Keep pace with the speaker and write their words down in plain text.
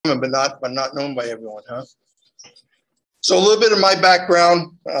but not known by everyone, huh? So a little bit of my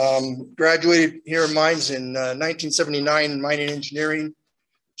background. Graduated here in mines in 1979 in mining engineering.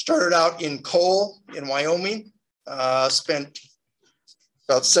 Started out in coal in Wyoming. Spent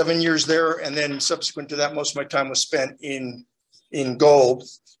about 7 years there, and then subsequent to that, most of my time was spent in gold,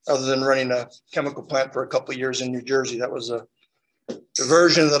 other than running a chemical plant for a couple of years in New Jersey. That was a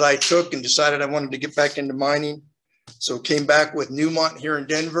diversion that I took and decided I wanted to get back into mining. So came back with Newmont here in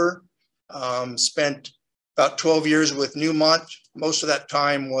Denver. Spent about 12 years with Newmont. Most of that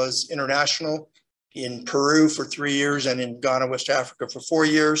time was international, in Peru for 3 years and in Ghana, West Africa for 4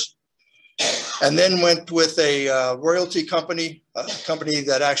 years. And then went with a royalty company, a company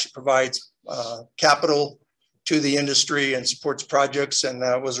that actually provides capital to the industry and supports projects, and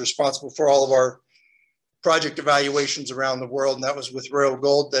was responsible for all of our project evaluations around the world. And that was with Royal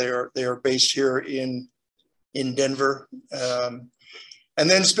Gold. They are based here in Denver. And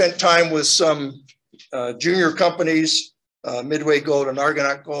then spent time with some junior companies, Midway Gold and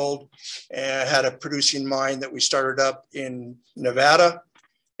Argonaut Gold, and had a producing mine that we started up in Nevada,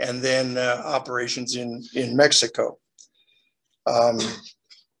 and then operations in Mexico.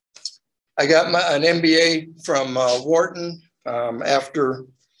 I got an MBA from Wharton. After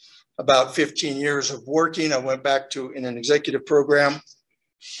about 15 years of working, I went back in an executive program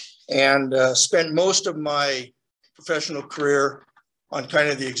and spent most of my professional career on kind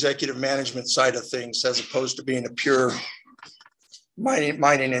of the executive management side of things, as opposed to being a pure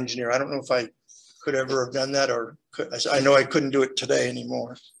mining engineer. I don't know if I could ever have done that, or I know I couldn't do it today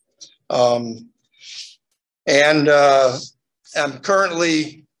anymore. I'm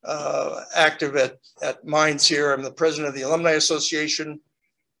currently active at mines here. I'm the president of the Alumni Association,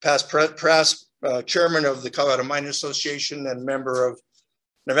 past chairman of the Colorado Mining Association, and member of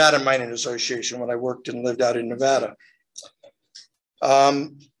Nevada Mining Association when I worked and lived out in Nevada.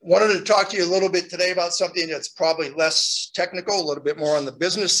 Wanted to talk to you a little bit today about something that's probably less technical, a little bit more on the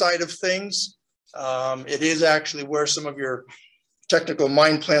business side of things. It is actually where some of your technical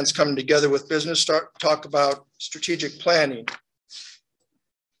mine plans come together with business. Talk about strategic planning.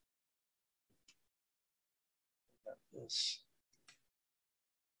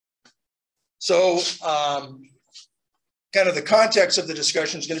 So kind of the context of the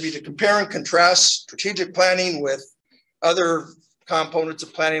discussion is going to be to compare and contrast strategic planning with other components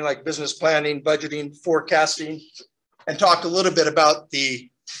of planning like business planning, budgeting, forecasting, and talk a little bit about the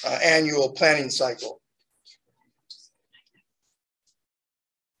annual planning cycle.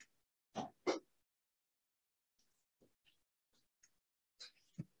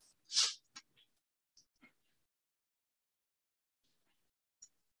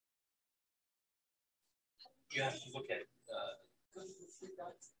 You have to look at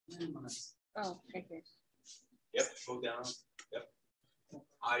oh, right here. Yep, go down. Yep.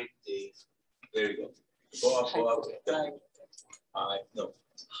 Hide the. There you go. Go up, go up. Hide. No.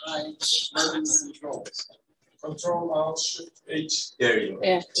 Hide. Controls. Control Alt Shift H. There you go.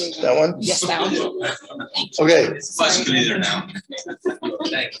 Yeah, there you go. That one? Yes, that one. Okay. It's much easier now.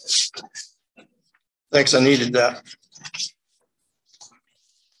 Thanks. Thanks, I needed that.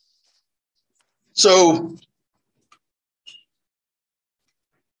 So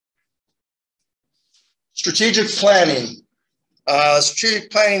strategic planning.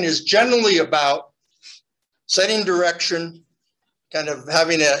 Strategic planning is generally about setting direction, kind of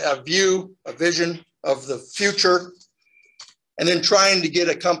having a view, a vision of the future, and then trying to get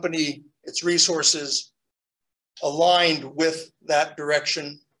a company, its resources aligned with that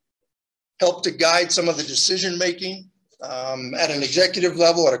direction, help to guide some of the decision-making at an executive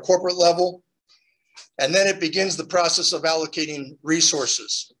level, at a corporate level. And then it begins the process of allocating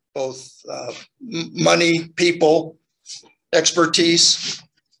resources, both money, people, expertise.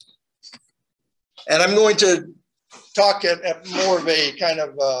 And I'm going to talk at more of a kind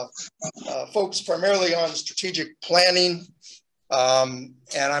of focus primarily on strategic planning. And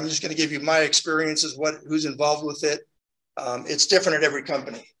I'm just going to give you my experiences, who's involved with it. It's different at every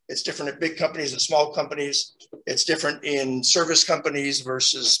company. It's different at big companies and small companies. It's different in service companies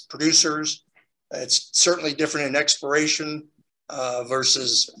versus producers. It's certainly different in exploration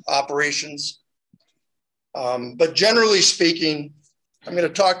versus operations. But generally speaking, I'm going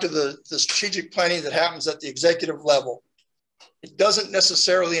to talk to the strategic planning that happens at the executive level. It doesn't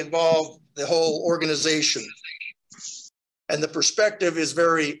necessarily involve the whole organization. And the perspective is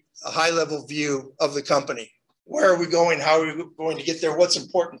a high-level view of the company. Where are we going? How are we going to get there? What's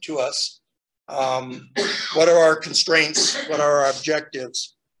important to us? What are our constraints? What are our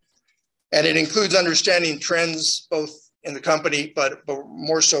objectives? And it includes understanding trends both in the company, but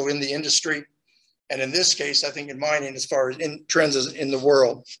more so in the industry, And in this case, I think in mining, as far as in trends in the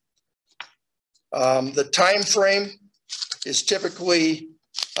world. The time frame is typically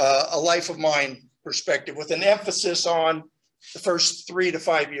a life of mine perspective with an emphasis on the first 3 to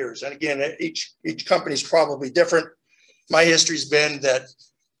 5 years. And again, each company is probably different. My history's been that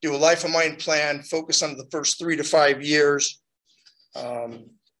do a life of mine plan, focus on the first 3 to 5 years. And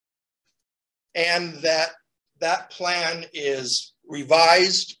that plan is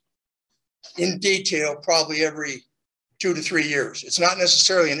revised in detail probably every 2 to 3 years. It's not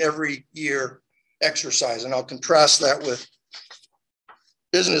necessarily an every year exercise. And I'll contrast that with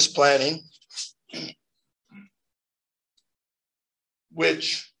business planning,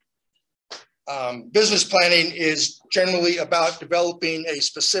 which business planning is generally about developing a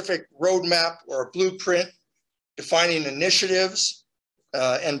specific roadmap or a blueprint, defining initiatives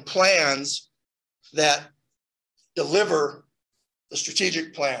and plans that deliver the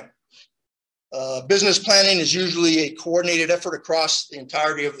strategic plan. Business planning is usually a coordinated effort across the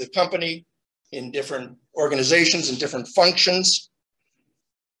entirety of the company in different organizations and different functions.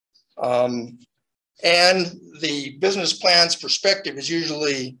 And the business plan's perspective is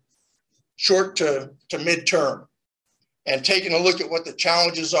usually short to midterm, and taking a look at what the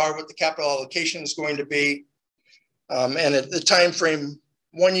challenges are, what the capital allocation is going to be, and at the time frame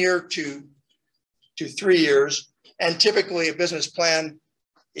 1 year to 3 years. And typically a business plan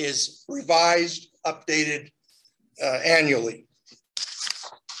is revised, updated annually.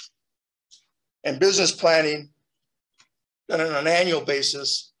 And business planning done on an annual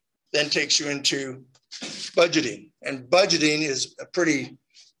basis then takes you into budgeting. And budgeting is a pretty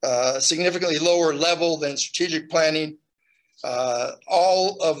significantly lower level than strategic planning.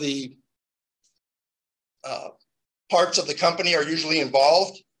 All of the parts of the company are usually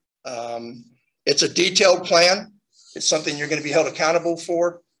involved. It's a detailed plan. It's something you're going to be held accountable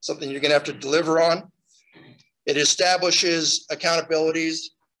for, something you're going to have to deliver on. It establishes accountabilities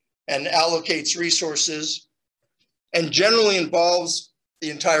and allocates resources, and generally involves the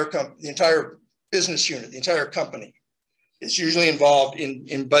entire business unit, the entire company. It's usually involved in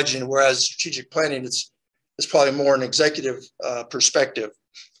budgeting, whereas strategic planning is probably more an executive perspective.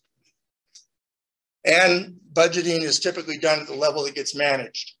 And budgeting is typically done at the level that gets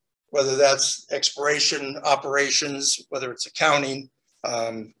managed, whether that's exploration, operations, whether it's accounting,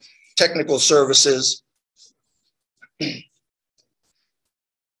 technical services.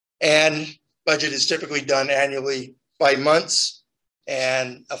 And budget is typically done annually by months,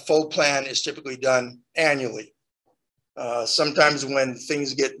 and a full plan is typically done annually. Sometimes when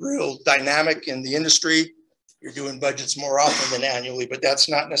things get real dynamic in the industry, you're doing budgets more often than annually, but that's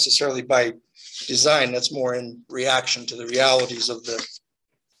not necessarily by design. That's more in reaction to the realities of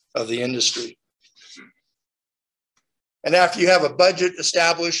the industry. And after you have a budget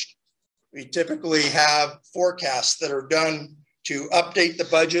established, we typically have forecasts that are done to update the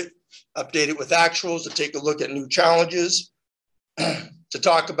budget, update it with actuals, to take a look at new challenges, to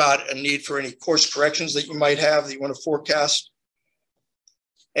talk about a need for any course corrections that you might have that you want to forecast.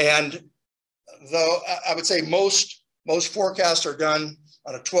 And though I would say most forecasts are done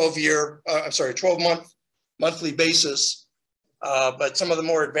on a 12-month monthly basis, but some of the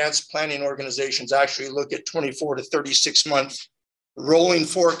more advanced planning organizations actually look at 24 to 36 month rolling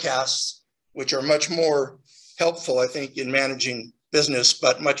forecasts, which are much more helpful, I think, in managing business,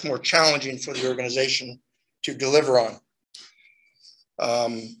 but much more challenging for the organization to deliver on.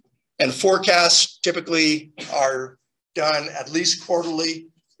 And forecasts typically are done at least quarterly,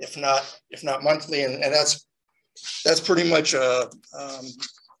 if not monthly, and that's pretty much a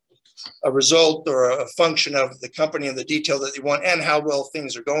result or a function of the company and the detail that you want, and how well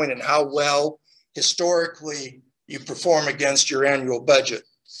things are going, and how well historically you perform against your annual budget.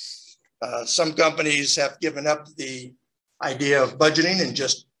 Some companies have given up the idea of budgeting and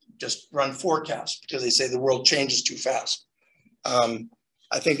just run forecasts because they say the world changes too fast.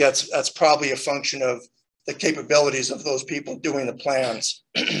 I think that's probably a function of the capabilities of those people doing the plans.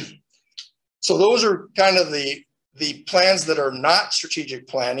 So those are kind of the plans that are not strategic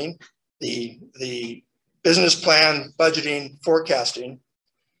planning, the business plan, budgeting, forecasting.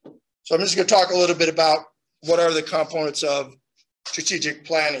 So I'm just going to talk a little bit about what are the components of strategic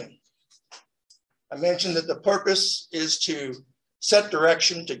planning. I mentioned that the purpose is to set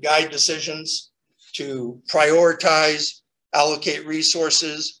direction, to guide decisions, to prioritize, allocate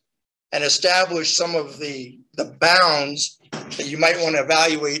resources, and establish some of the bounds that you might want to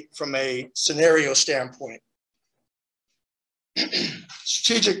evaluate from a scenario standpoint.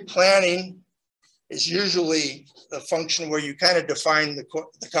 Strategic planning is usually the function where you kind of define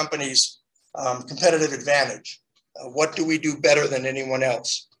the company's competitive advantage. What do we do better than anyone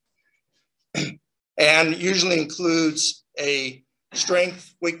else? and usually includes a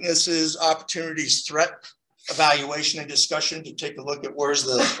strength, weaknesses, opportunities, threat evaluation and discussion to take a look at where's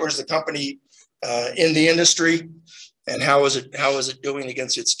the company in the industry and how is it doing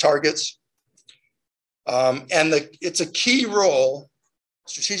against its targets. It's a key role.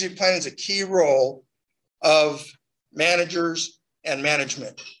 Strategic planning is a key role of managers and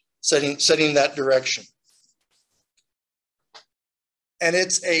management, setting that direction. And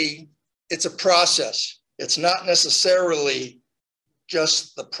it's a process. It's not necessarily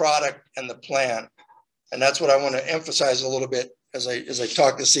just the product and the plan. And that's what I want to emphasize a little bit as I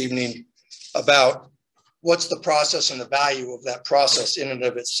talk this evening about what's the process and the value of that process in and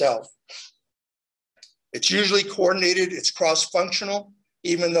of itself. It's usually coordinated, it's cross-functional,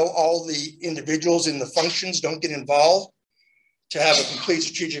 even though all the individuals in the functions don't get involved. To have a complete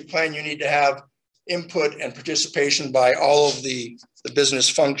strategic plan, you need to have input and participation by all of the business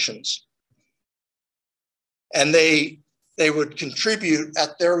functions. And they would contribute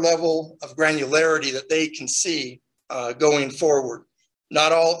at their level of granularity that they can see going forward.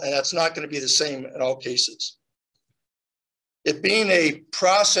 Not all, and that's not going to be the same in all cases. It being a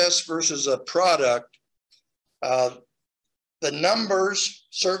process versus a product, the numbers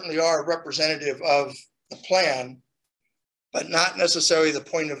certainly are representative of the plan, but not necessarily the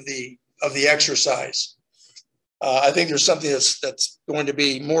point of the exercise. I think there's something that's going to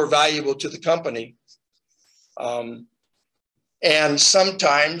be more valuable to the company. And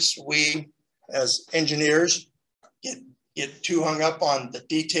sometimes we, as engineers, get too hung up on the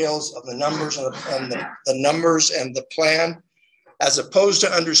details of the numbers and the numbers and the plan, as opposed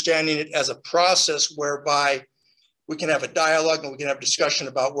to understanding it as a process whereby we can have a dialogue and we can have discussion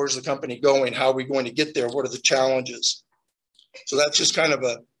about where's the company going, how are we going to get there, what are the challenges. So that's just kind of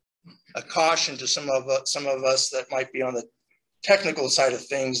a caution to some of us that might be on the technical side of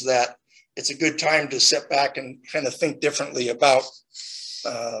things, that it's a good time to sit back and kind of think differently about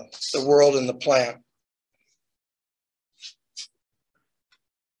the world and the plan.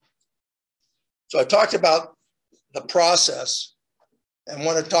 So I talked about the process and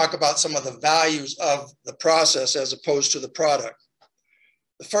want to talk about some of the values of the process as opposed to the product.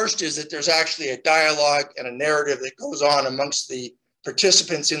 The first is that there's actually a dialogue and a narrative that goes on amongst the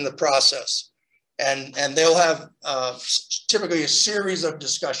participants in the process. And they'll have typically a series of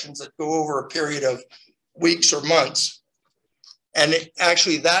discussions that go over a period of weeks or months. And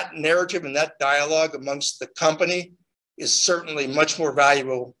actually that narrative and that dialogue amongst the company is certainly much more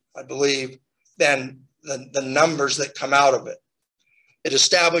valuable, I believe, than the numbers that come out of it. It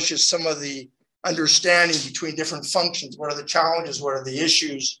establishes some of the understanding between different functions. What are the challenges? What are the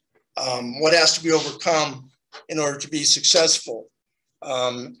issues? What has to be overcome in order to be successful?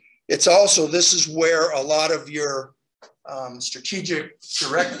 It's also, this is where a lot of your strategic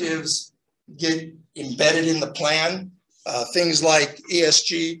directives get embedded in the plan. Things like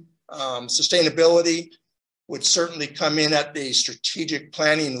ESG, sustainability would certainly come in at the strategic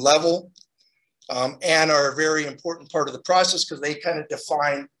planning level and are a very important part of the process because they kind of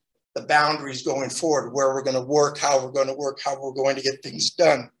define the boundaries going forward, where we're going to work, how we're going to work, how we're going to get things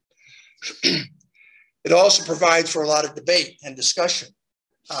done. It also provides for a lot of debate and discussion.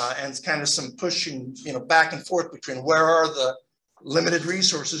 And it's kind of some pushing, back and forth between where are the limited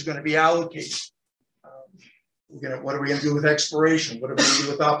resources going to be allocated. What are we going to do with exploration? What are we going to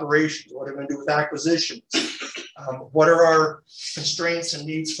do with operations? What are we going to do with acquisitions? What are our constraints and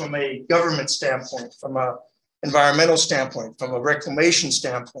needs from a government standpoint, from an environmental standpoint, from a reclamation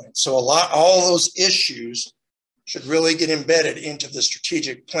standpoint? So all those issues should really get embedded into the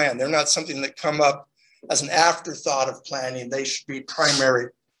strategic plan. They're not something that come up as an afterthought of planning. They should be primary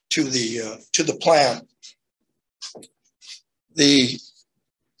to the plan.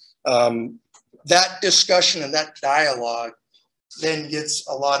 That discussion and that dialogue then gets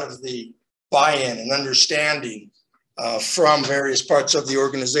a lot of the buy-in and understanding from various parts of the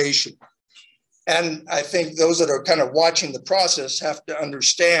organization. And I think those that are kind of watching the process have to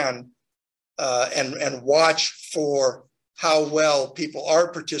understand and watch for how well people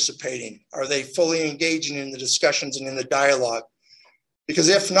are participating. Are they fully engaging in the discussions and in the dialogue? Because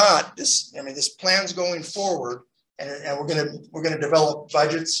if not, this plan's going forward, and we're gonna develop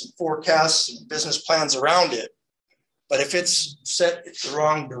budgets and forecasts and business plans around it. But if it's set the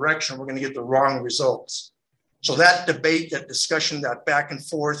wrong direction, we're gonna get the wrong results. So that debate, that discussion, that back and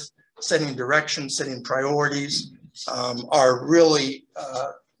forth, setting direction, setting priorities are really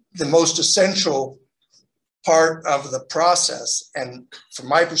the most essential part of the process. And from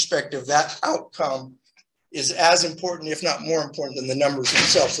my perspective, that outcome is as important, if not more important, than the numbers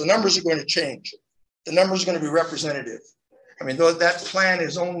themselves. So the numbers are going to change. The numbers are going to be representative. I mean, though that plan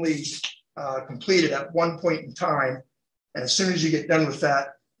is only completed at one point in time. And as soon as you get done with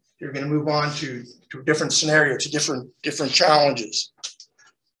that, you're going to move on to a different scenario, to different challenges.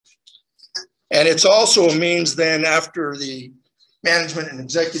 And it's also a means then, after the management and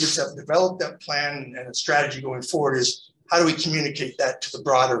executives have developed that plan and a strategy going forward, is how do we communicate that to the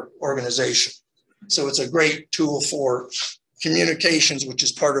broader organization? So it's a great tool for communications, which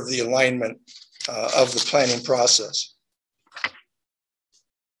is part of the alignment of the planning process.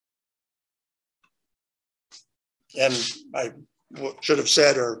 And I should have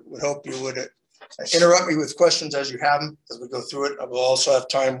said, or would hope you would interrupt me with questions as you have them as we go through it. I will also have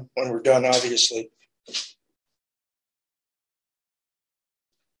time when we're done, obviously.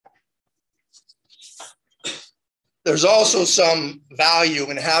 There's also some value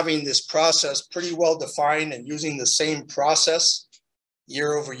in having this process pretty well defined and using the same process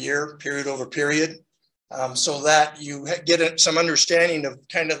year over year, period over period, so that you get some understanding of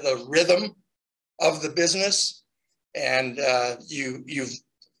kind of the rhythm of the business. And you've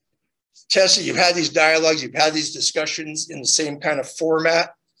tested, you've had these dialogues, you've had these discussions in the same kind of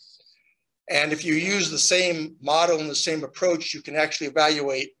format. And if you use the same model and the same approach, you can actually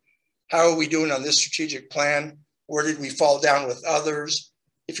evaluate, how are we doing on this strategic plan? Where did we fall down with others?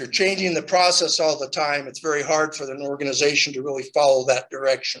 If you're changing the process all the time, it's very hard for an organization to really follow that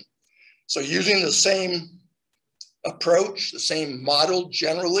direction. So using the same approach, the same model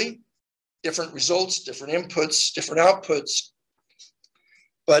generally, different results, different inputs, different outputs,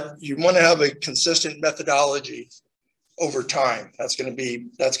 but you want to have a consistent methodology over time. That's going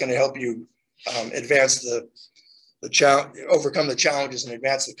to help you advance the challenge, overcome the challenges, and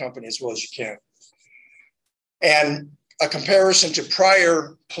advance the company as well as you can. And a comparison to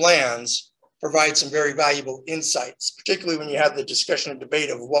prior plans provides some very valuable insights, particularly when you have the discussion and debate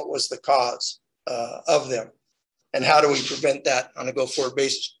of what was the cause of them, and how do we prevent that on a go-forward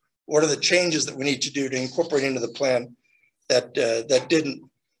basis. What are the changes that we need to do to incorporate into the plan that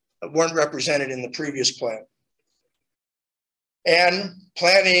weren't represented in the previous plan? And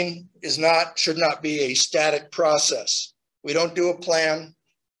planning should not be a static process. We don't do a plan,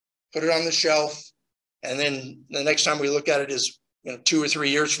 put it on the shelf, and then the next time we look at it is 2 or 3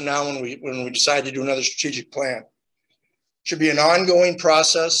 years from now when we decide to do another strategic plan. It should be an ongoing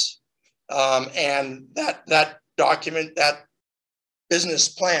process, and that document, that business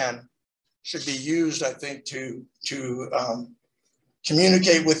plan, should be used, I think, to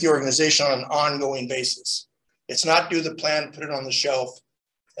communicate with the organization on an ongoing basis. It's not do the plan, put it on the shelf,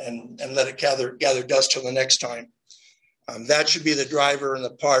 and let it gather dust till the next time. That should be the driver and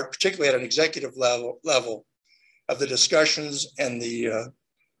the part, particularly at an executive level of the discussions and the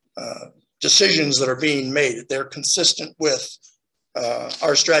decisions that are being made, that they're consistent with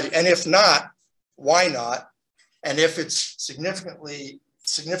our strategy. And if not, why not? And if it's significantly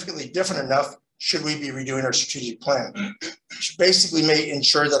different enough, should we be redoing our strategic plan? Which basically may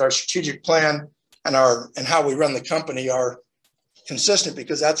ensure that our strategic plan and how we run the company are consistent,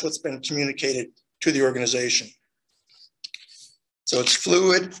 because that's what's been communicated to the organization. So it's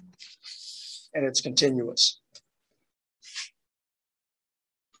fluid and it's continuous.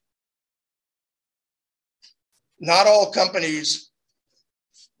 Not all companies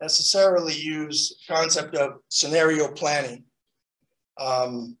necessarily use the concept of scenario planning.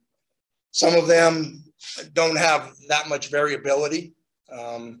 Some of them don't have that much variability.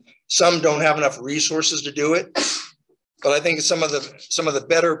 Some don't have enough resources to do it. But I think some of the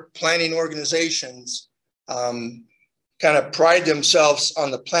better planning organizations kind of pride themselves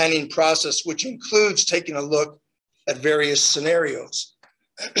on the planning process, which includes taking a look at various scenarios.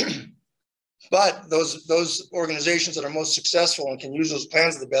 But those organizations that are most successful and can use those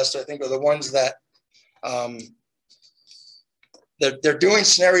plans the best, I think, are the ones that they're doing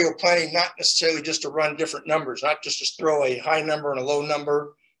scenario planning, not necessarily just to run different numbers, not just to throw a high number and a low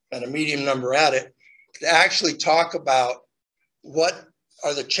number and a medium number at it, to actually talk about what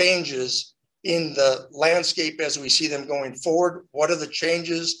are the changes in the landscape as we see them going forward. What are the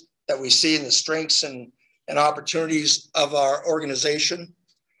changes that we see in the strengths and opportunities of our organization?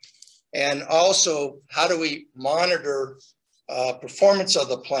 And also, how do we monitor performance of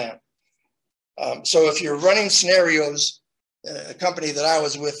the plan? So if you're running scenarios, a company that I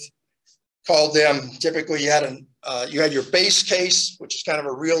was with called them, typically you had your base case, which is kind of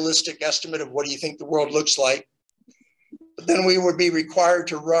a realistic estimate of what do you think the world looks like. But then we would be required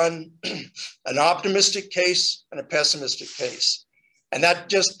to run an optimistic case and a pessimistic case. And that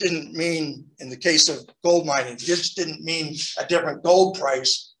just didn't mean, in the case of gold mining, it just didn't mean a different gold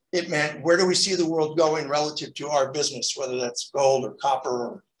price. It meant, where do we see the world going relative to our business, whether that's gold or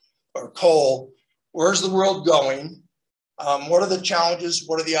copper or coal? Where's the world going? What are the challenges?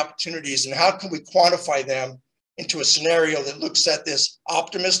 What are the opportunities? And how can we quantify them into a scenario that looks at this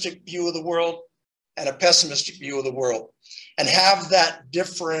optimistic view of the world and a pessimistic view of the world, and have that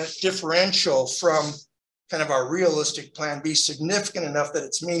differential from kind of our realistic plan be significant enough that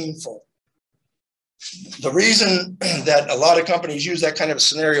it's meaningful. The reason that a lot of companies use that kind of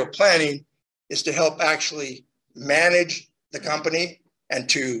scenario planning is to help actually manage the company and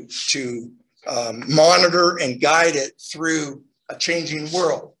to monitor and guide it through a changing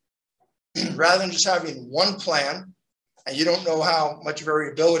world. Rather than just having one plan, and you don't know how much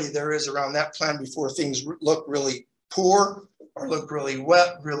variability there is around that plan before things look really poor or look really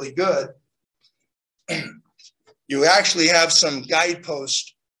wet, really good, you actually have some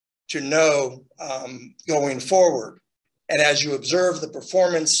guideposts to know going forward. And as you observe the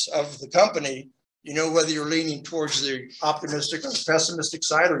performance of the company, you know whether you're leaning towards the optimistic or pessimistic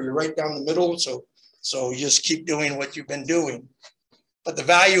side, or you're right down the middle. So you just keep doing what you've been doing. But the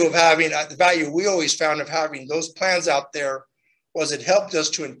value of having, the value we always found of having those plans out there was it helped us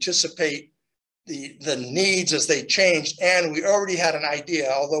to anticipate the needs as they changed. And we already had an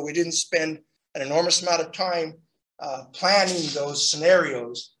idea, although we didn't spend an enormous amount of time planning those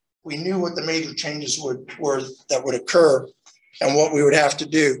scenarios, we knew what the major changes were that would occur and what we would have to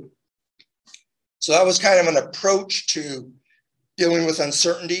do. So that was kind of an approach to dealing with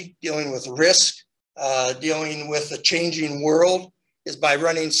uncertainty, dealing with risk, dealing with a changing world, is by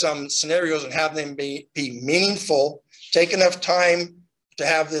running some scenarios and have them be meaningful, take enough time to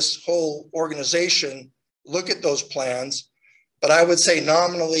have this whole organization look at those plans. But I would say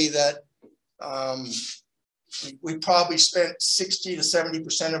nominally that we probably spent 60 to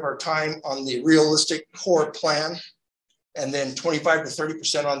 70% of our time on the realistic core plan, and then 25 to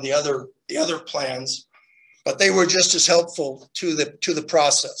 30% on the other plans. But they were just as helpful to the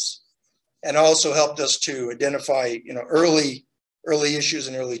process, and also helped us to identify, early issues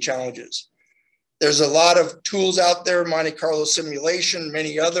and early challenges. There's a lot of tools out there, Monte Carlo simulation,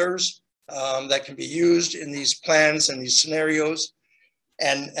 many others that can be used in these plans and these scenarios.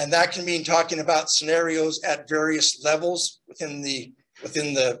 And that can mean talking about scenarios at various levels within the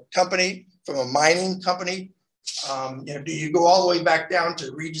company. From a mining company, do you go all the way back down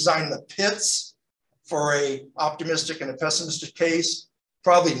to redesign the pits for a optimistic and a pessimistic case?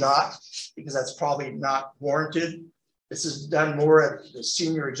 Probably not, because that's probably not warranted. This is done more at the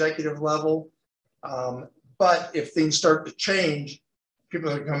senior executive level. But if things start to change, people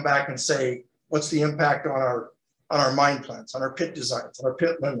are going to come back and say, what's the impact on our mine plans, on our pit designs, on our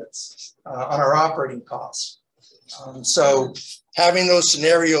pit limits, on our operating costs? So having those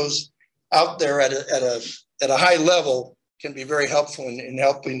scenarios out there at a high level can be very helpful in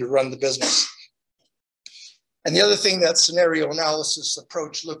helping to run the business. And the other thing that scenario analysis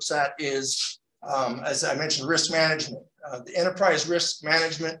approach looks at is, as I mentioned, risk management. The enterprise risk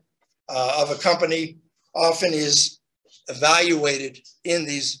management of a company often is evaluated in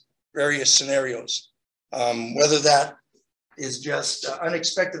these various scenarios, whether that is just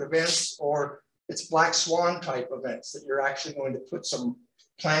unexpected events or it's black swan type events that you're actually going to put some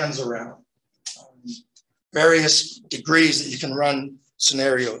plans around. Various degrees that you can run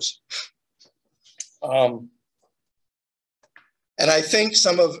scenarios. And I think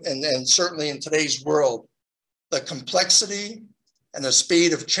and certainly in today's world, the complexity and the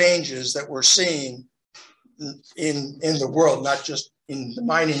speed of changes that we're seeing in the world, not just in the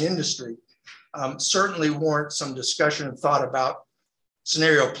mining industry, certainly warrant some discussion and thought about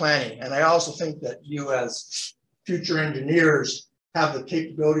scenario planning. And I also think that you as future engineers have the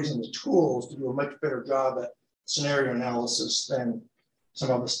capabilities and the tools to do a much better job at scenario analysis than some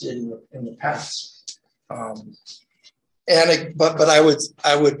of us did in the past. But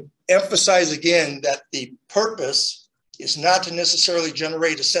I would emphasize again that the purpose is not to necessarily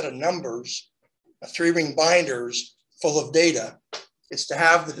generate a set of numbers, a 3-ring binders full of data. It's to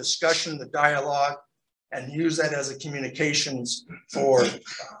have the discussion, the dialogue, and use that as a communications for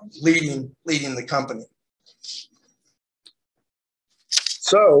leading the company.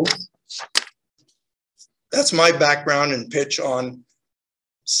 So that's my background and pitch on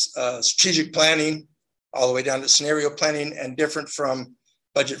strategic planning, all the way down to scenario planning, and different from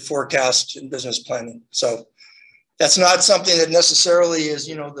budget forecast and business planning. So that's not something that necessarily is,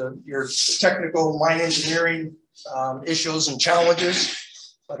 your technical mine engineering issues and challenges,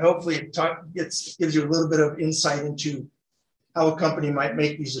 but hopefully it gives you a little bit of insight into how a company might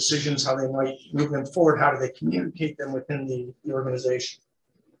make these decisions, how they might move them forward, how do they communicate them within the organization.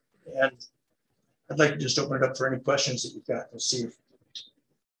 And I'd like to just open it up for any questions that you've got. We'll see if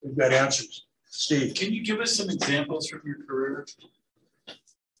we've got answers. Steve. Can you give us some examples from your career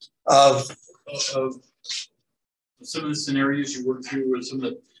of some of the scenarios you work through or some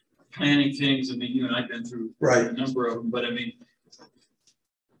of the planning things. I mean, you and I've been through Right. a number of them, but I mean,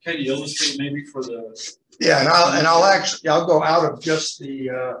 can you illustrate maybe for the? Yeah, and I'll go out of just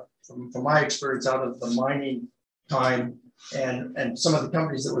the from my experience out of the mining time and some of the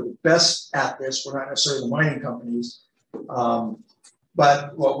companies that were the best at this were not necessarily the mining companies,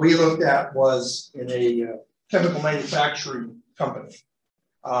 but what we looked at was in a chemical manufacturing company.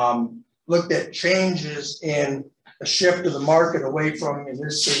 Looked at changes in a shift of the market away from, in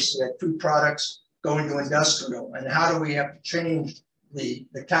this case, we had food products going to industrial, and how do we have to change the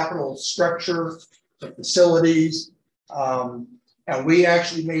capital structure, the facilities, and we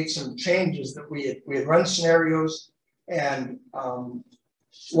actually made some changes that we had run scenarios, and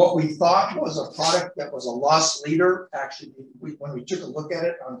what we thought was a product that was a loss leader, actually, when we took a look at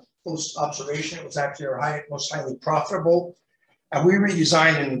it on close observation, it was actually our most highly profitable. And we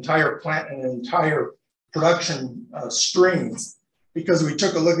redesigned an entire plant and an entire production stream because we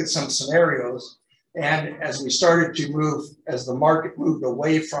took a look at some scenarios. And as we started to move, as the market moved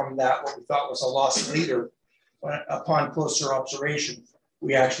away from that, what we thought was a loss leader, upon closer observation,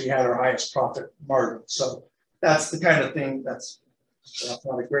 we actually had our highest profit margin. So that's the kind of thing that's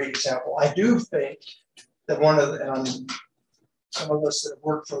not a great example. I do think that one of the, some of us that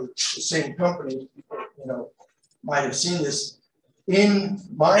work for the same company, might have seen this in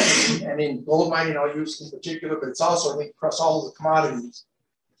mining and in gold mining, I'll use in particular, but it's also, I think, across all of the commodities.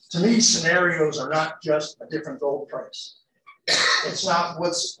 To me, scenarios are not just a different gold price. It's not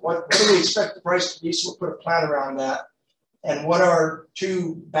what do we expect the price to be, so we'll put a plan around that. And what are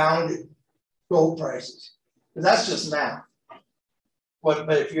two bounded gold prices? Because that's just math. But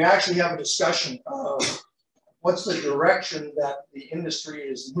if you actually have a discussion of what's the direction that the industry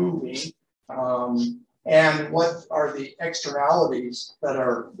is moving, and what are the externalities that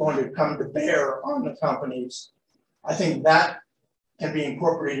are going to come to bear on the companies, I think that can be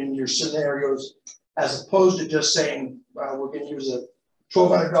incorporated in your scenarios as opposed to just saying, we're going to use a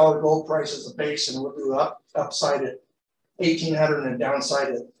 $1,200 gold price as a base and we'll do upside at 1,800 and downside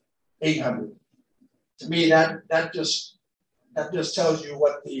at 800. To me, that just tells you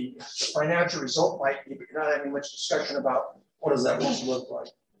what the financial result might be, but you're not having much discussion about what does that look like.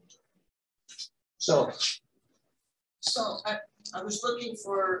 So I was looking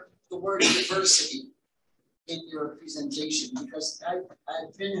for the word diversity in your presentation because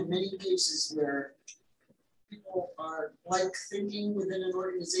I've been in many cases where people are like thinking within an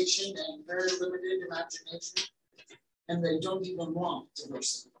organization and very limited imagination, and they don't even want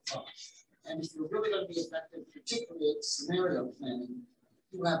diversity. And if you're really going to be effective, particularly at scenario planning,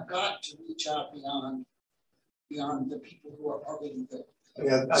 you have got to reach out beyond the people who are already there.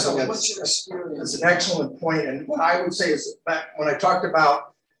 Yeah, so what's your experience? That's an excellent point. And what I would say is back when I talked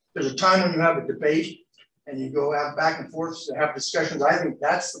about there's a time when you have a debate and you go out back and forth to have discussions. I think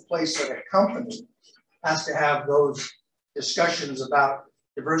that's the place that a company has to have those discussions about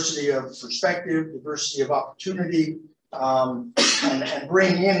diversity of perspective, diversity of opportunity, and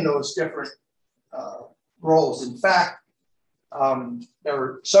bring in those different roles. In fact, there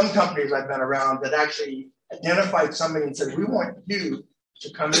were some companies I've been around that actually identified somebody and said, we want you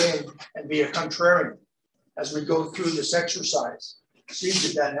to come in and be a contrarian as we go through this exercise. Steve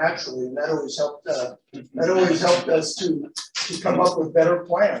did that naturally, and that always helped. That always helped us to come up with better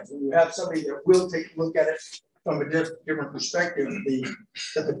plans. And you have somebody that will take a look at it from a different perspective. The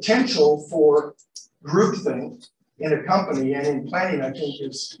potential for groupthink in a company and in planning, I think,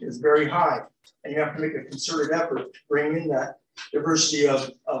 is very high. And you have to make a concerted effort to bring in that diversity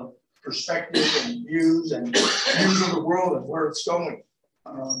of perspective and views of the world and where it's going.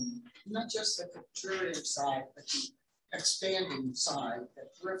 Not just the contrarian side, but the expanding side, the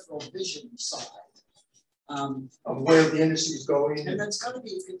peripheral vision side. Of where the industry is going. And that's got to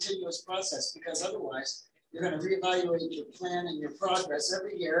be a continuous process because otherwise you're going to reevaluate your plan and your progress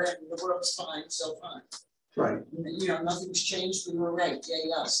every year and the world's fine, so fine. Right. Nothing's changed, we were right,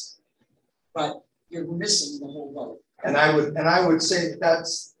 yay us. But you're missing the whole boat. And I would say that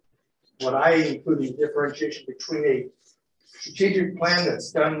that's what I include in differentiation between a strategic plan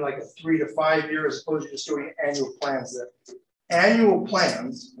that's done like a 3 to 5 years as opposed to just doing annual plans. That annual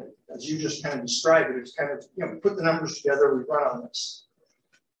plans, as you just kind of described it, it's kind of, we put the numbers together, we run on this.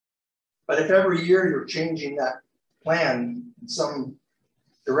 But if every year you're changing that plan in some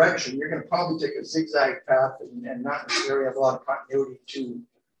direction, you're going to probably take a zigzag path and not necessarily have a lot of continuity to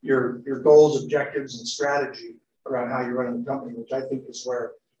your goals, objectives, and strategy around how you're running the company, which I think is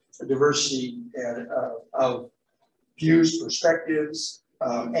where the diversity of views, perspectives,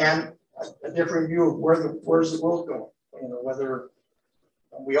 and a different view of where's the world going. Whether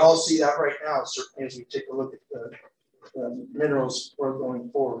we all see that right now, certainly as we take a look at minerals were going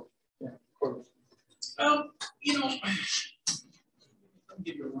forward. Yeah, You know, I'll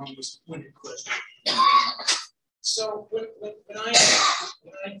give you a long-winded question. So when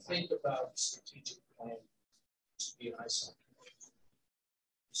I think about strategic planning, to be an ISO.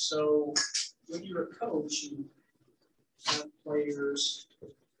 So when you're a coach, you have players,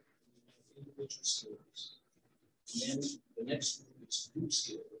 individual skills. And then the next group is group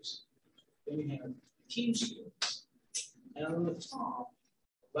skills. Then you have team skills. And on the top,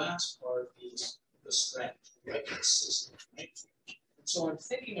 the last part is the strategy, right? The system, right? And so I'm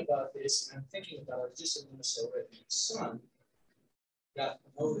thinking about this, and I'm thinking about it just in Minnesota. My son got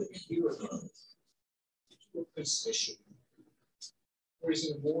promoted a year ago to a position where he's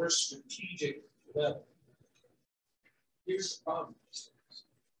in a more strategic level. Here's the problem.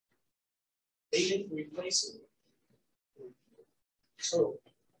 They didn't replace it. So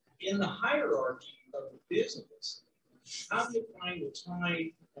in the hierarchy of the business, how do you find the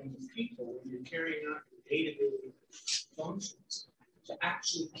time and the people when you're carrying out your day-to-day functions to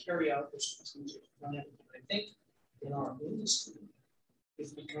actually carry out the strategic plan? I think in our industry,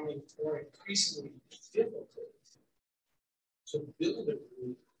 it's becoming more increasingly difficult to build a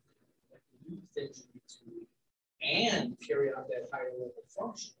group that can do things you need to and carry out that higher level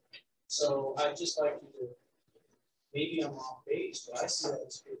function. So I'd just like you to, maybe I'm off base, but I see that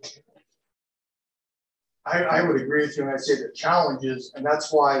as a big challenge. I would agree with you when I say the challenges, and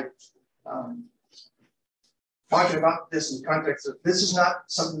that's why talking about this in context of this is not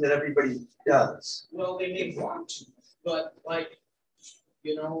something that everybody does. Well, they may want to, but like,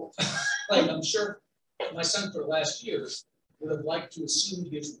 you know, like I'm sure my son for the last year would have liked to assume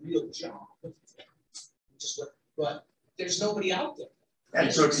his real job, but there's nobody out there.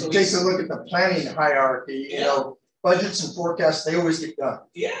 And so if you take a look at the planning hierarchy, you know, budgets and forecasts, they always get done.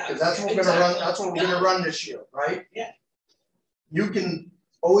 Yeah. Because that's what we're gonna run, that's what we're gonna run this year, right? Yeah. You can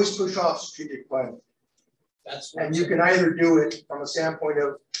always push off strategic planning. That's what and you can either do it from a standpoint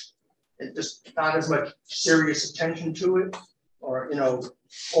of it just not as much serious attention to it, or you know,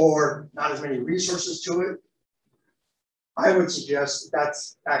 or not as many resources to it. I would suggest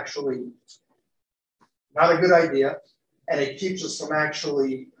that's actually not a good idea, and it keeps us from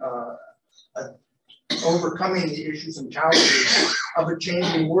actually overcoming the issues and challenges of a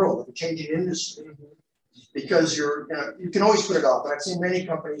changing world, of a changing industry. Because you can always put it off. And I've seen many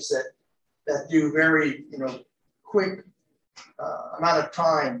companies that do very quick amount of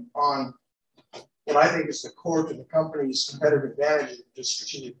time on what I think is the core to the company's competitive advantage, just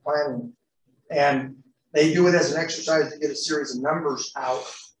strategic planning, and they do it as an exercise to get a series of numbers out,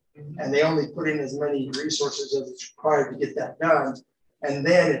 and they only put in as many resources as it's required to get that done, and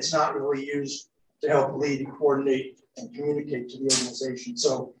then it's not really used to help lead and coordinate and communicate to the organization.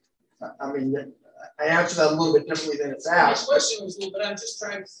 So, I mean, I answer that a little bit differently than it's asked. My question was a little bit, I'm just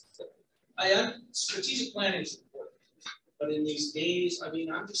trying to, strategic planning is important, but in these days, I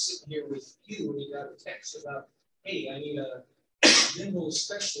mean, I'm just sitting here with you and you got a text about, hey, I need a mineral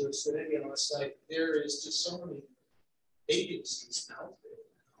specialist, and it's like, there is just so many vacancies out there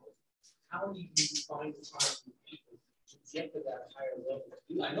now. How do you find the time for people to get to that higher level?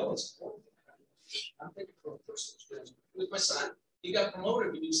 I know it's important. I'm thinking from a personal experience. With my son, he got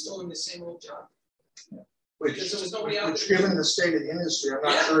promoted, but he was still in the same old job. Which, because there was nobody out which there. given the state of the industry, I'm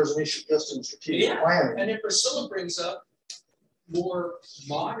not sure is an issue just in strategic planning. And then Priscilla brings up more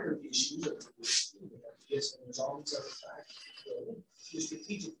modern issues of yes, and there's all these other factors. The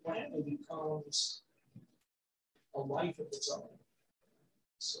strategic planning becomes a life of its own.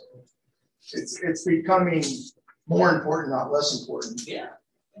 So it's becoming more important, not less important. Yeah.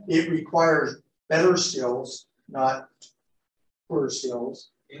 It requires better skills, not poorer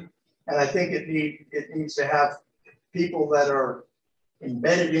skills. Yeah. And I think it needs to have people that are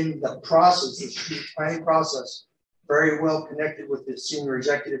embedded in the process, the strategic planning process, very well connected with the senior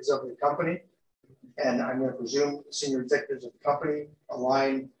executives of the company. And I'm going to presume the senior executives of the company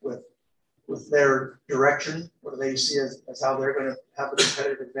align with their direction, what they see as how they're going to have a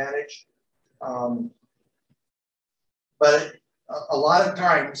competitive advantage. But a lot of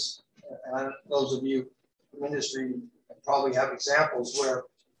times, and those of you in the industry probably have examples where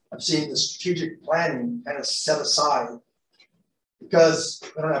I've seen the strategic planning kind of set aside because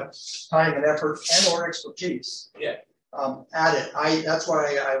they don't have time and effort and or expertise at it. That's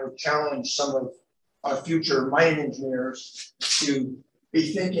why I would challenge some of our future mining engineers to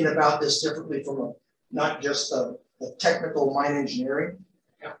be thinking about this differently from not just the technical mine engineering,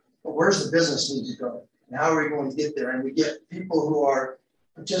 but where's the business need to go? And how are we going to get there? And we get people who are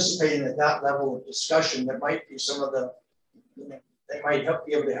participating at that level of discussion that might be some of the, they might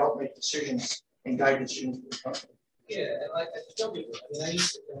be able to help make decisions and guide decisions for the company. Yeah, I tell people,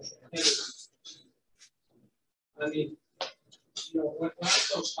 I mean, you know, when I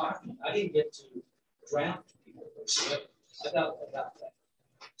coached hockey, I didn't get to draft people, but I got that.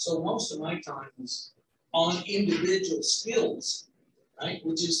 So most of my time is on individual skills, right?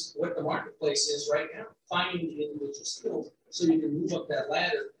 Which is what the marketplace is right now, finding the individual skills so you can move up that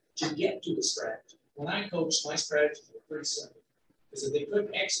ladder to get to the strategy. When I coached, my strategies were pretty simple. Because if they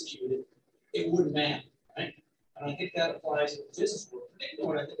couldn't execute it, it wouldn't matter, right? And I think that applies in the business world, particularly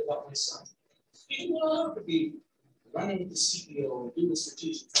when I think about my son. He would love to be running the CEO and doing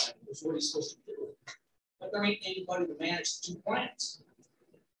strategic planning, which is what he's supposed to do. But there ain't anybody to manage the 2 plants,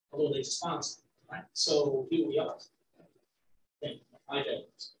 although they sponsor, right? So here we are. I don't.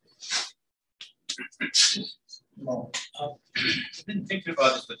 No. I've been thinking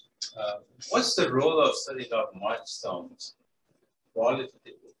about this, but what's the role of setting up milestones,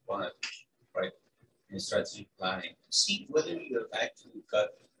 qualitative, quantitative, right, in strategic planning to see whether you have actually got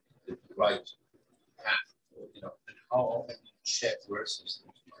the right path, or, you know, and how often you check versus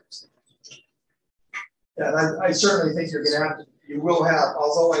those milestones? Yeah, and I certainly think you're going to have to, you will have,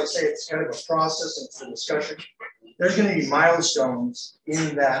 although I say it's kind of a process and it's a discussion, there's going to be milestones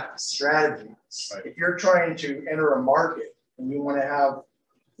in that strategy. Right. If you're trying to enter a market and you want to have,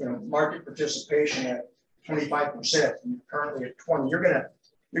 you know, market participation at 25% and you're currently at 20, you're gonna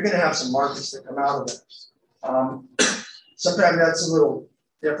have some markets that come out of that. Sometimes that's a little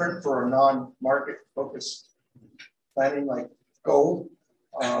different for a non-market focused planning like gold.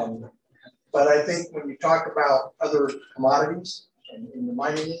 But I think when you talk about other commodities in the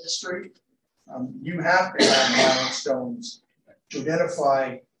mining industry, you have to have milestones to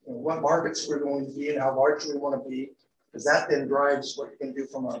identify, you know, what markets we're going to be and how large we want to be, because that then drives what you can do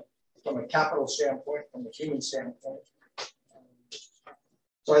from a capital standpoint, from a human standpoint.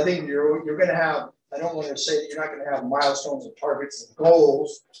 So I think you're going to have, I don't want to say that you're not going to have milestones and targets and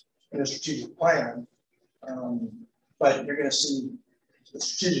goals in a strategic plan, but you're going to see the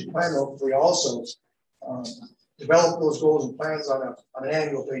strategic plan hopefully also develop those goals and plans on an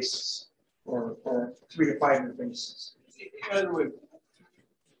annual basis or 3 to 5 year basis. In other words,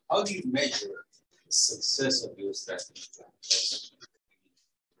 how do you measure the success of your strategy plan?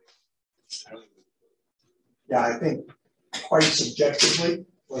 Yeah, I think quite subjectively,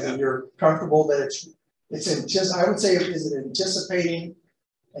 whether you're comfortable that it's I would say, is it anticipating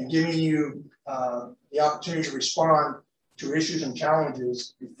and giving you the opportunity to respond to issues and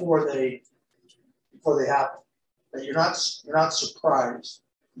challenges before they happen. That you're not surprised.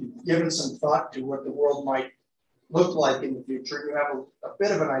 You've given some thought to what the world might look like in the future. You have a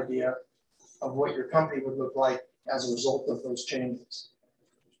bit of an idea of what your company would look like as a result of those changes.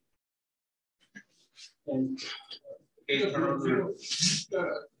 And you've got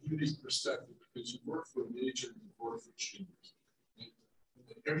a unique perspective because you work for nature and you work for change. And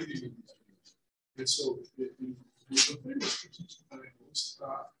everything in between. And so the biggest strategic planning was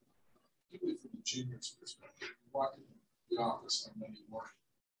particularly from the juniors perspective. You walk in the office on Monday morning,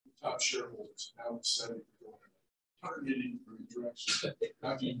 the top shareholders have a setting going in 180 degree direction.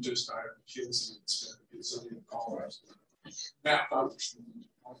 How do you just hire the kids and spend get something in college? Map out.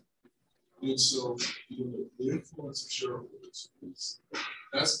 And so, you know, the influence of shareholders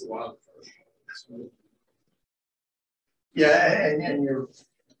that's the wild card. yeah, and your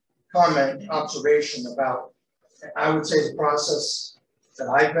comment, observation about, I would say the process that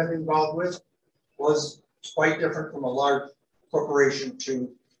I've been involved with was quite different from a large corporation to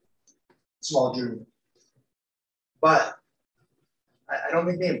small junior. But I don't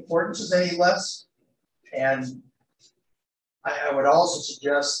think the importance is any less. And I would also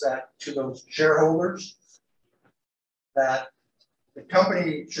suggest that to those shareholders that the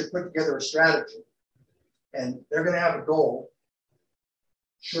company should put together a strategy and they're going to have a goal,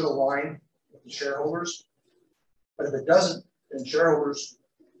 should align with the shareholders. But if it doesn't, then shareholders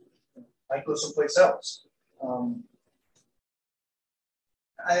might go someplace else.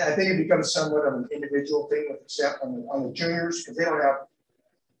 I think it becomes somewhat of an individual thing with the on the juniors because they don't have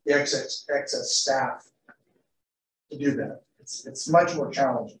the excess staff to do that. It's much more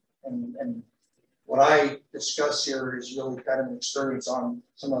challenging. And what I discuss here is really kind of an experience on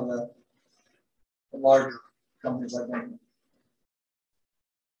some of the larger companies I've been in.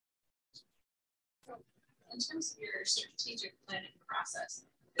 In terms of your strategic planning process,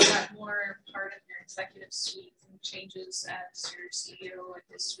 is that more part of your executive suite and changes as your CEO and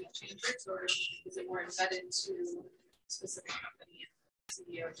his suite changes, or is it more embedded to a specific company and the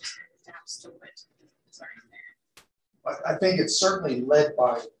CEO just kind of adapts to what is already there? I think it's certainly led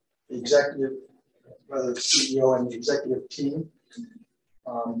by the executive, whether it's CEO and the executive team.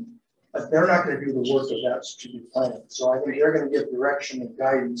 but they're not going to do the work of that strategic plan. So I think they're going to give direction and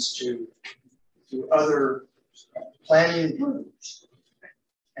guidance to other planning groups.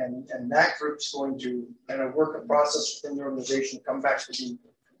 And that group's going to kind of work a process within the organization, come back to the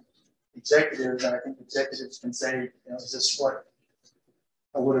executives, and I think executives can say, you know, is this what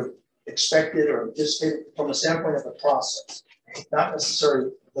I would have expected or anticipated from the standpoint of the process, not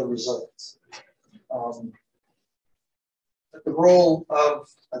necessarily the results. But the role of,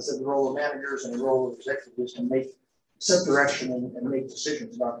 I said, the role of managers and the role of executives to set direction and make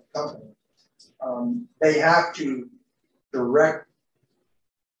decisions about the company. They have to direct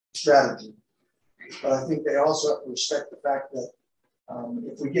strategy, but I think they also have to respect the fact that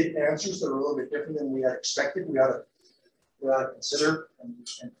if we get answers that are a little bit different than we had expected, we ought to consider and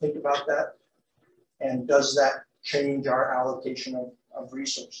think about that. And does that change our allocation of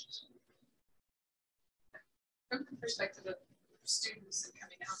resources? From the perspective of students and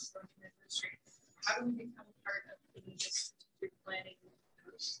coming out from the industry, how do we become part of the strategic planning?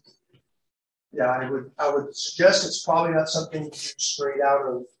 Yeah, I would suggest it's probably not something straight out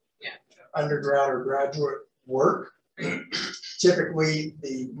of undergrad or graduate work. Typically,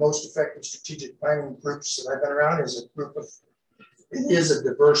 the most effective strategic planning groups that I've been around is a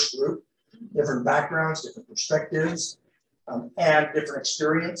diverse group, different backgrounds, different perspectives, and different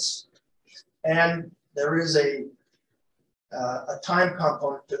experience. And there is a time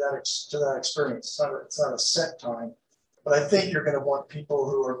component to that experience. It's not a set time, but I think you're going to want people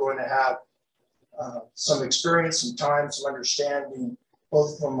who are going to have some experience, some time, some understanding,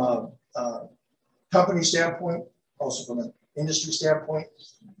 both from a company standpoint, also from an industry standpoint.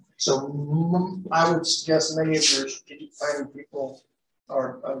 So I would suggest many of your strategic planning people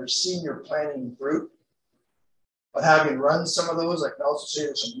are under senior planning group. But having run some of those, I can also say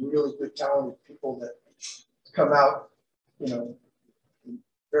there's some really good talented people that come out, you know,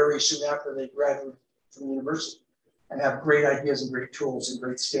 very soon after they graduate from university and have great ideas and great tools and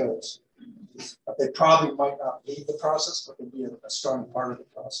great skills. But they probably might not lead the process, but they'd be a strong part of the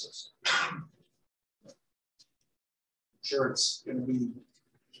process. Sure, it's going to be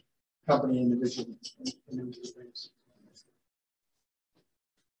company individual things.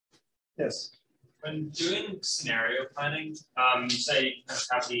 Yes. When doing scenario planning, you say you kind of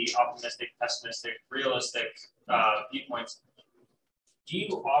have the optimistic, pessimistic, realistic viewpoints. Do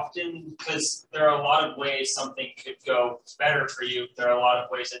you often, because there are a lot of ways something could go better for you, there are a lot of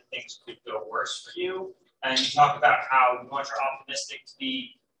ways that things could go worse for you, and you talk about how you want your optimistic to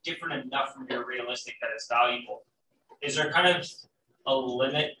be different enough from your realistic that it's valuable. Is there kind of a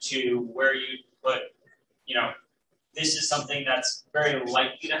limit to where you put, you know, this is something that's very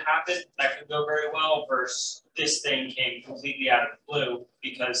likely to happen that could go very well versus this thing came completely out of the blue?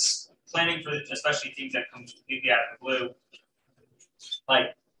 Because planning for, especially things that come completely out of the blue,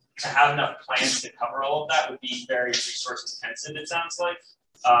 like to have enough plans to cover all of that would be very resource intensive, it sounds like.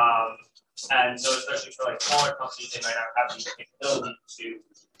 And so especially for like smaller companies, they might not have the capability to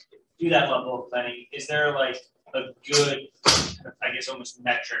do that level of planning. Is there like a good, I guess, almost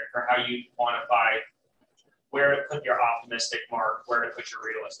metric for how you quantify where to put your optimistic mark, where to put your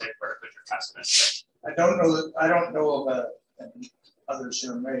realistic, where to put your pessimistic? I don't know of others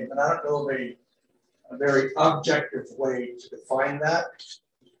here may, but I don't know of a very objective way to define that.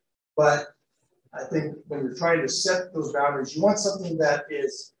 But I think when you're trying to set those boundaries, you want something that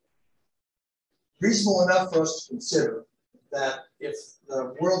is reasonable enough for us to consider that if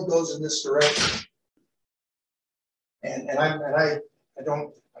the world goes in this direction, and I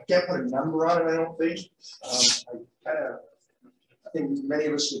can't put a number on it, I don't think. I think many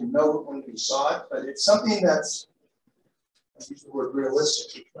of us would know it when we saw it, but it's something that's, I use the word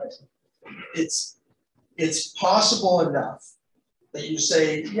realistic, right? It's possible enough that you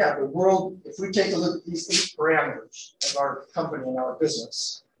say, yeah, the world, if we take a look at these 8 parameters of our company and our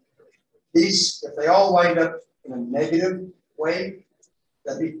business, these, if they all wind up in a negative way,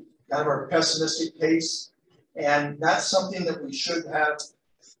 that'd be kind of our pessimistic case. And that's something that we should have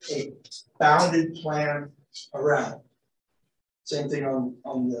a bounded plan around. Same thing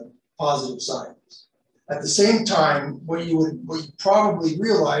on the positive side. At the same time, what you probably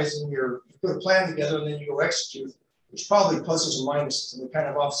realize in you put a plan together and then you go execute, there's probably pluses and minuses, and they kind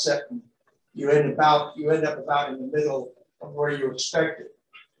of offset, and you end up about in the middle of where you expected.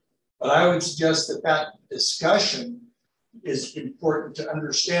 But I would suggest that discussion is important to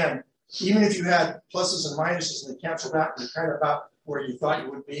understand. Even if you had pluses and minuses and they canceled out, and you're kind of about where you thought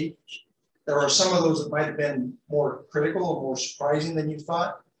you would be, there are some of those that might have been more critical or more surprising than you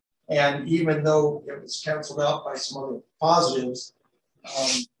thought. And even though it was canceled out by some other positives,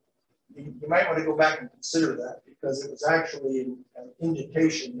 you might want to go back and consider that, because it was actually an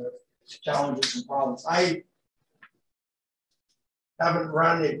indication of challenges and problems. I haven't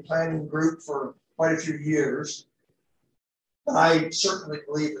run a planning group for quite a few years. But I certainly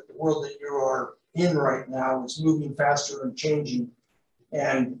believe that the world that you are in right now is moving faster and changing.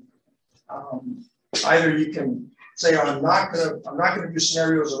 And either you can say, I'm not gonna do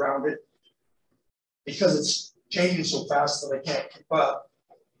scenarios around it because it's changing so fast that I can't keep up.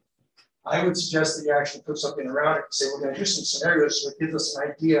 I would suggest that you actually put something around it and say, we're gonna do some scenarios so it gives us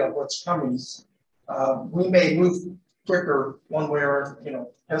an idea of what's coming. We may move quicker one way or,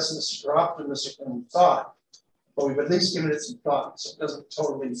 pessimistic or optimistic than we thought, but we've at least given it some thought, so it doesn't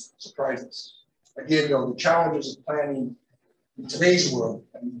totally surprise us. Again, the challenges of planning in today's world,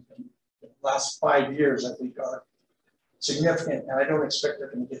 and the last 5 years, I think, are significant, and I don't expect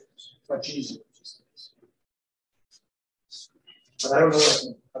they're going to get much easier. But I don't know what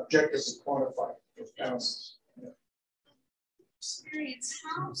an objective to quantify those challenges. Experience,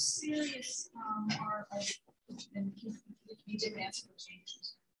 how serious are and you didn't answer the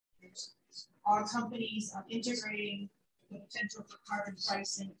changes? Are companies integrating the potential for carbon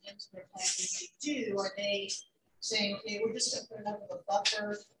pricing into their plans? If they do, are they saying, okay, we're just going to put enough of a buffer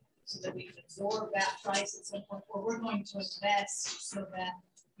so that we can absorb that price at some point, or we're going to invest so that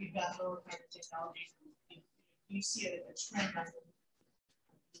we've got lower carbon technology? You see a trend on it.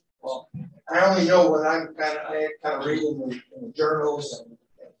 Well, I only know what I kind of read in the journals and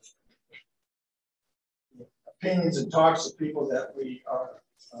opinions and talks of people that we are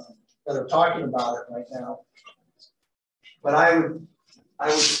that are talking about it right now. But I would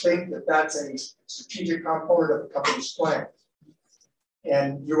think that that's a strategic component of a company's plan.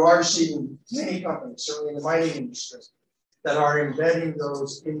 And you are seeing many companies, certainly in the mining industry, that are embedding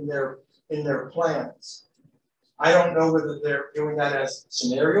those in their plans. I don't know whether they're doing that as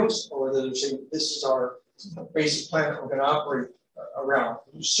scenarios or whether they're saying this is our basic plan that we're going to operate around.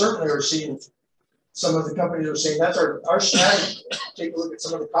 You certainly are seeing some of the companies are saying that's our strategy. Take a look at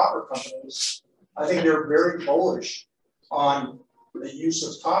some of the copper companies. I think they're very bullish on the use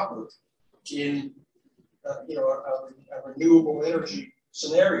of copper in a renewable energy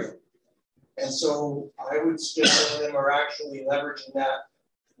scenario. And so I would suggest some of them are actually leveraging that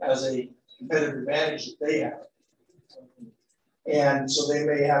as a competitive advantage that they have. And so they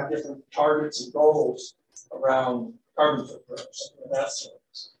may have different targets and goals around carbon footprint or something of that sort.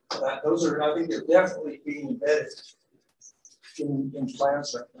 Those are, I think they're definitely being embedded in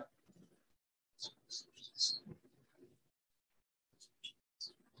plans right now.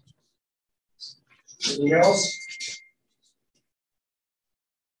 Anything else?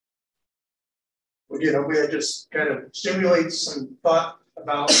 Well, we just kind of stimulate some thought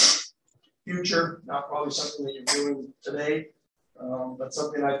about future, not probably something that you're doing today, but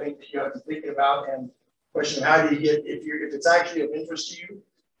something I think that you have to think about. And question: how do you get if it's actually of interest to you?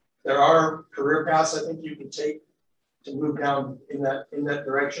 There are career paths I think you can take to move down in that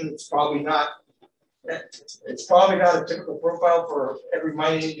direction. It's probably not a typical profile for every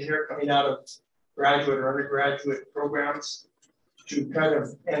mining engineer coming out of graduate or undergraduate programs to kind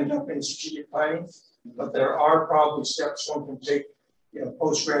of end up in strategic planning. But there are probably steps one can take,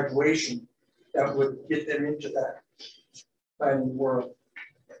 post graduation that would get them into that planning world.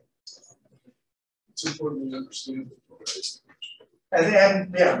 It's important to understand.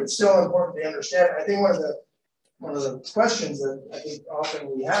 And yeah, it's still important to understand. I think one of the questions that I think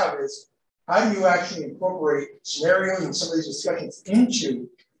often we have is, how do you actually incorporate scenarios and some of these discussions into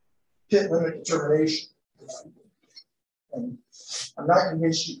pit limit determination? And I'm not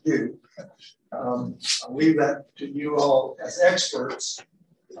convinced you do. I'll leave that to you all as experts.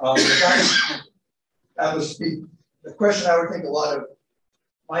 That was the question I would think a lot of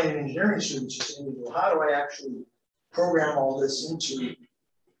mining engineering students are saying, well, how do I actually program all this into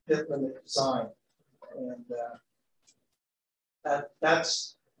pit limit design? And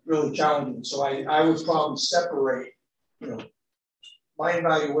that's really challenging. So I would probably separate, mine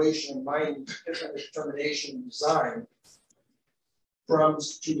evaluation and mine pit limit determination and design from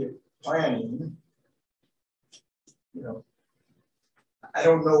strategic planning. I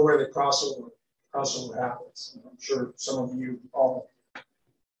don't know where the crossover happens. I'm sure some of you all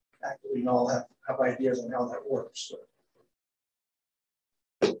actually all have ideas on how that works.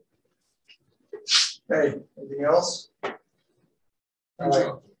 But. Okay, anything else? All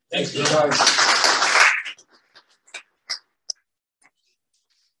right. Thanks for your time.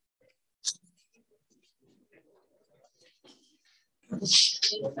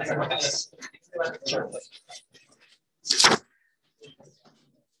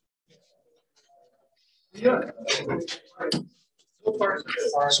 Yeah. So far,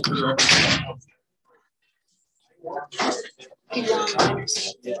 People online are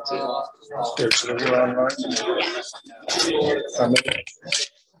saying thank you. There's the online.